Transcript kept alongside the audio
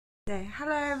Say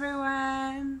hello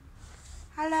everyone.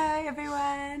 Hello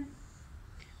everyone.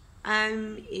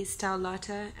 I'm Estelle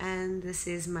Lotta and this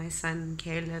is my son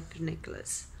Caleb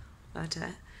Nicholas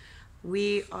Lotta.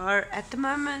 We are at the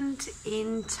moment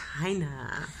in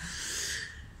China.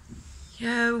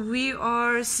 Yeah, we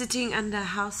are sitting under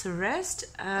house arrest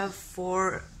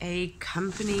for a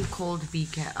company called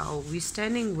BKL. We're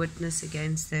standing witness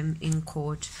against them in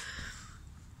court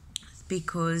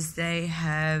because they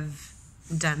have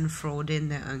done fraud in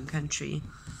their own country.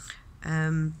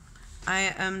 I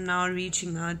am now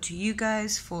reaching out to you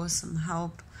guys for some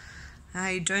help.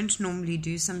 I don't normally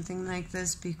do something like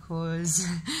this because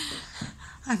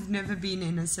I've never been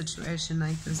in a situation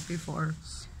like this before.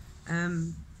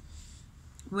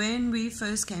 When we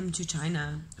first came to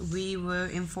China, we were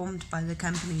informed by the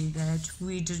company that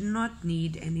we did not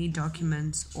need any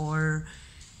documents or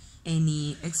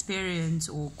any experience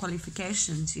or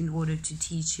qualifications in order to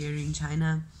teach here in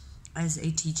China as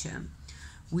a teacher.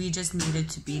 We just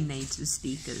needed to be native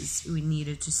speakers. We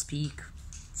needed to speak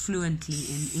fluently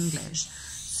in English.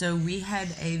 So we had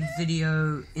a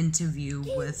video interview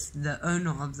with the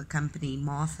owner of the company,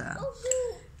 Martha,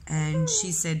 and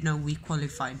she said, no, we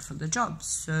qualified for the job.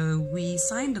 So we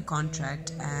signed the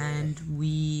contract and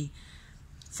we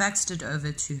faxed it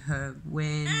over to her.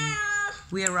 When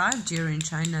we arrived here in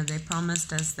China, they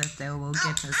promised us that they will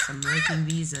get us some working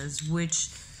visas, which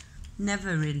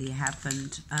never really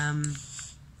happened.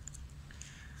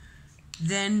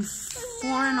 Then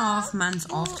 4.5 months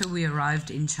after we arrived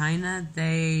in China,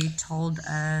 they told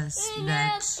us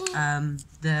that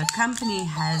the company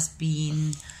has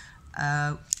been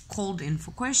called in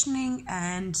for questioning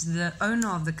and the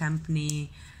owner of the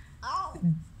company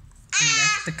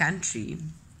left the country.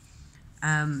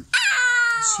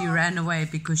 She ran away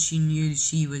because she knew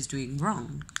she was doing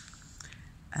wrong.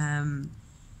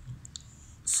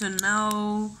 So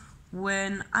now,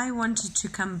 when I wanted to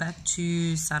come back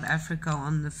to South Africa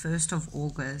on the 1st of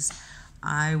August,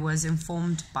 I was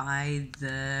informed by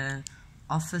the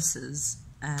officers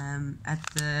at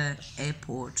the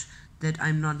airport that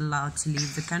I'm not allowed to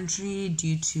leave the country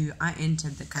due to I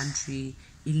entered the country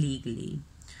illegally.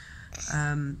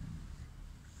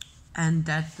 And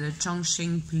that the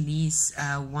Chongqing police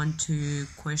want to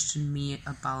question me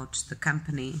about the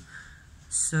company.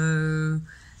 So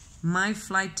my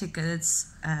flight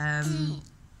tickets, my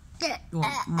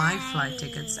flight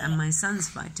tickets and my son's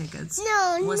flight tickets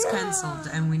was cancelled,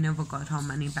 and we never got our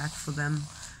money back for them.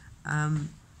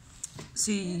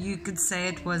 So you could say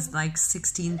it was like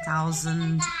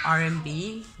 16,000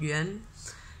 RMB yuan,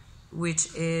 which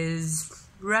is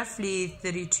roughly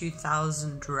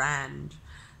 32,000 rand.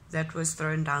 That was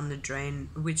thrown down the drain,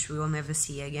 which we will never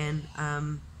see again.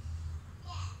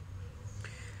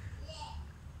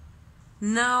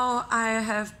 Now I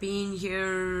have been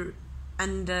here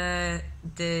under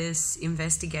this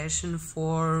investigation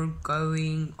for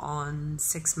going on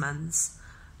 6 months.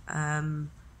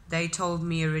 They told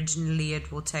me originally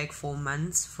it will take 4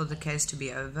 months for the case to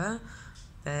be over.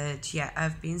 But yeah,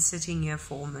 I've been sitting here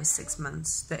for almost 6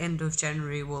 months. The end of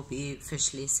January will be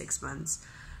officially 6 months.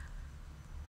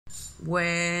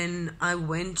 When I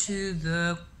went to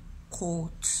the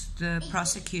court, the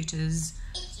prosecutors,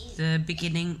 the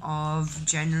beginning of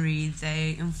January,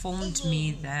 they informed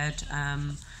me that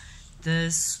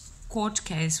this court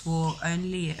case will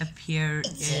only appear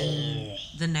in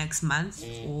the next month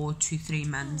or 2-3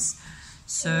 months.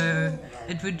 So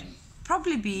it would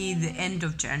probably be the end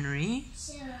of January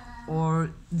or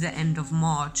the end of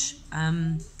March.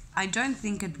 I don't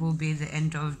think it will be the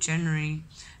end of January,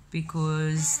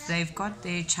 because they've got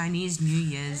their Chinese New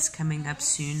Year's coming up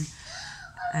soon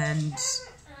and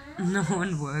no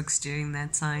one works during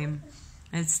that time.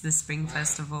 It's the Spring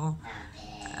Festival.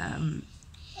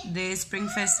 Their Spring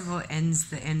Festival ends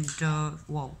the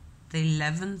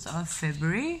 11th of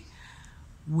February,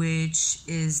 which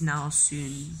is now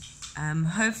soon.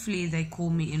 Hopefully they call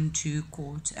me into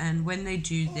court, and when they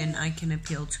do, then I can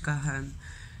appeal to go home.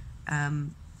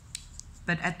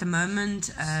 But at the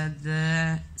moment,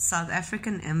 the South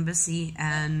African Embassy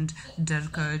and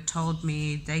DIRCO told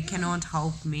me they cannot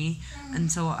help me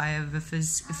until I have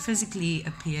physically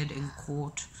appeared in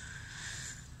court,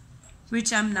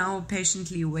 which I'm now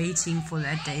patiently waiting for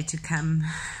that day to come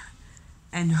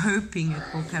and hoping it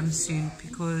will come soon,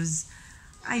 because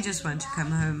I just want to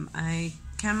come home. I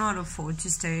cannot afford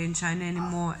to stay in China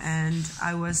anymore, and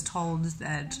I was told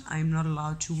that I'm not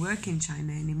allowed to work in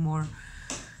China anymore.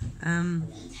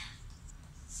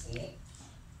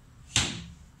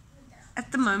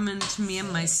 At the moment, me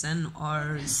and my son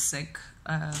are sick.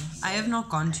 I have not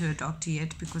gone to a doctor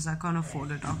yet because I can't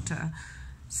afford a doctor.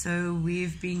 So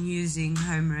we've been using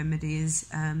home remedies.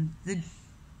 The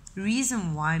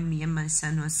reason why me and my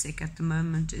son are sick at the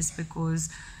moment is because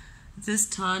this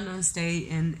town I stay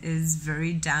in is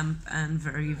very damp and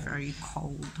very, very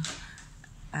cold.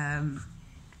 And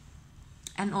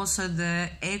also the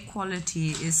air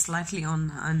quality is slightly on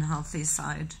the unhealthy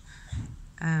side.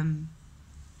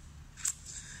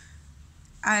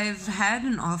 I've had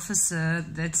an officer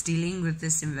that's dealing with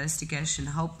this investigation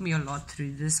help me a lot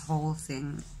through this whole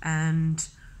thing, and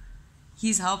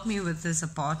he's helped me with this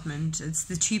apartment. It's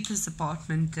the cheapest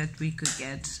apartment that we could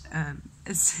get.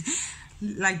 It's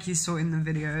like you saw in the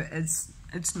video,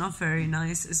 it's not very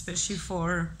nice, especially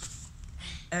for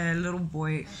a little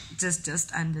boy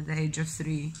just under the age of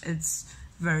 3. It's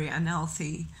very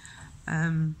unhealthy.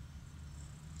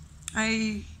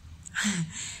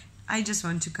 I just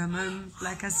want to come home.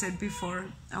 Like I said before,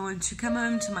 I want to come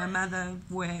home to my mother,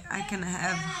 where I can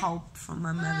have help from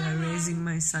my mother raising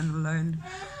my son alone.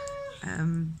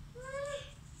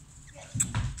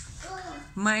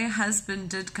 My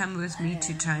husband did come with me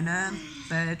to China,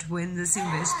 but when this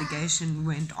investigation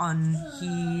went on,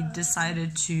 he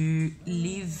decided to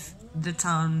leave the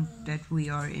town that we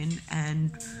are in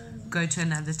and go to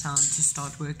another town to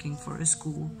start working for a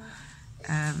school.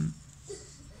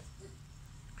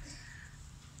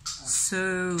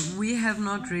 So we have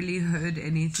not really heard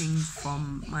anything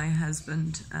from my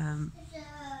husband.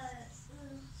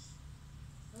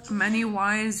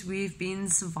 Money-wise, we've been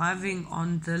surviving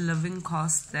on the living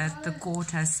cost that the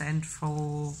court has sent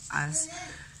for us,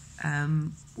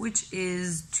 which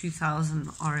is 2,000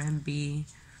 RMB.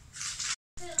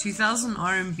 2,000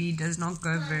 RMB does not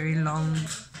go very long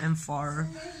and far,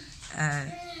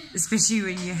 especially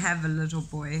when you have a little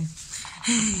boy.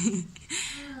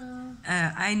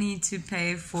 I need to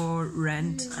pay for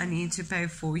rent, I need to pay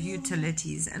for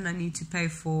utilities, and I need to pay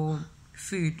for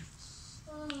food.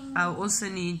 I also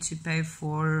need to pay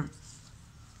for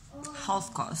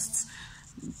health costs,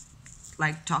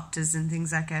 like doctors and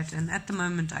things like that, and at the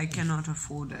moment I cannot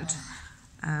afford it.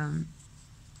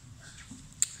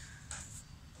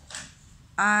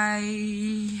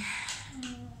 I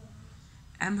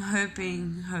am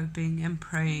hoping and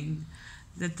praying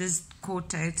that this court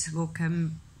date will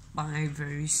come by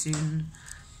very soon,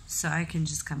 so I can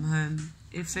just come home.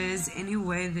 If there's any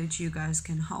way that you guys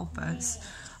can help us,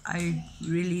 I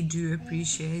really do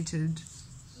appreciate it.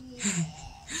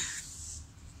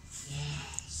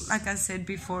 Like I said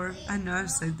before, I know I've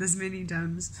said this many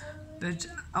times, but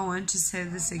I want to say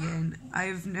this again.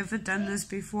 I've never done this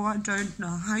before. I don't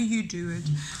know how you do it.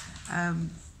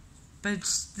 But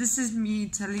this is me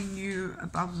telling you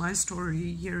about my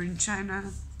story here in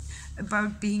China,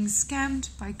 about being scammed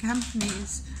by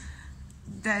companies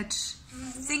that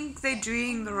think they're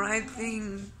doing the right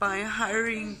thing by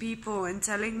hiring people and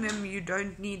telling them you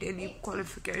don't need any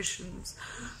qualifications.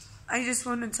 I just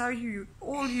want to tell you,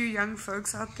 all you young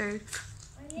folks out there,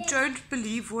 don't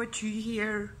believe what you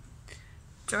hear.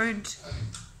 Don't.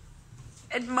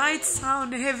 It might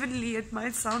sound heavenly, it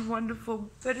might sound wonderful,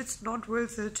 but it's not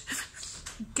worth it.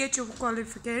 Get your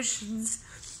qualifications,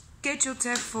 get your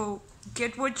TEFL,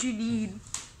 get what you need,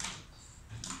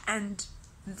 and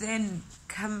then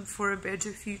come for a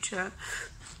better future.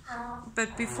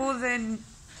 But before then,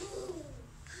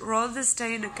 rather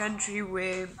stay in a country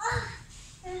where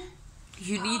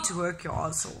you need to work your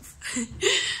ass off.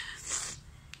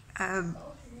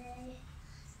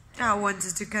 I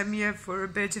wanted to come here for a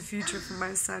better future for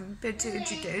my son, better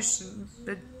education,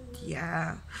 but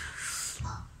yeah.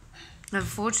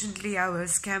 Unfortunately, I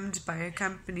was scammed by a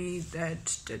company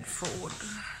that did fraud.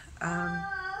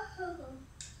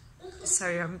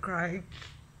 Sorry, I'm crying.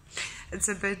 It's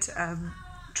a bit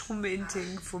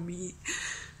tormenting for me.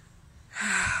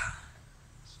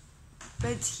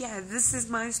 But yeah, this is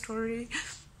my story,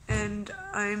 and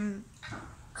I'm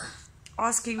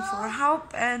asking for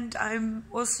help, and I'm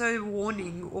also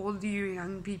warning all you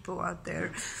young people out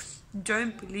there,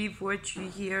 don't believe what you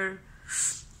hear.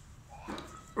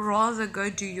 Rather go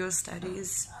do your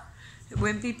studies.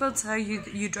 When people tell you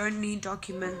that you don't need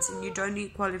documents and you don't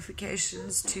need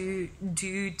qualifications to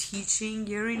do teaching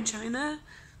here in China,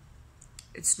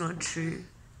 it's not true.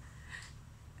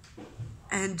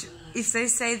 And if they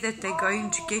say that they're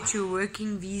going to get you a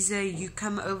working visa, you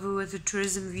come over with a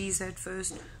tourism visa at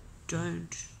first,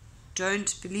 don't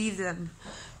believe them,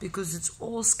 because it's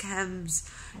all scams.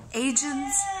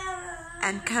 Agents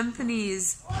and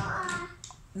companies,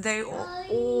 they are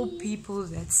all people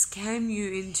that scam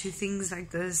you into things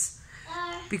like this,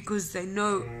 because they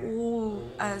know all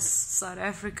us South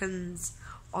Africans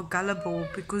are gullible,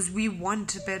 because we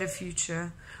want a better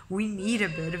future. We need a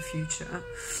better future.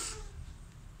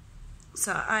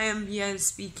 So I am here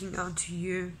speaking out to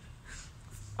you,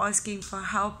 asking for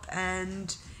help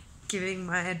and giving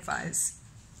my advice.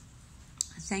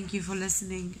 Thank you for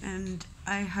listening, and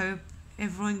I hope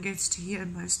everyone gets to hear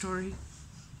my story.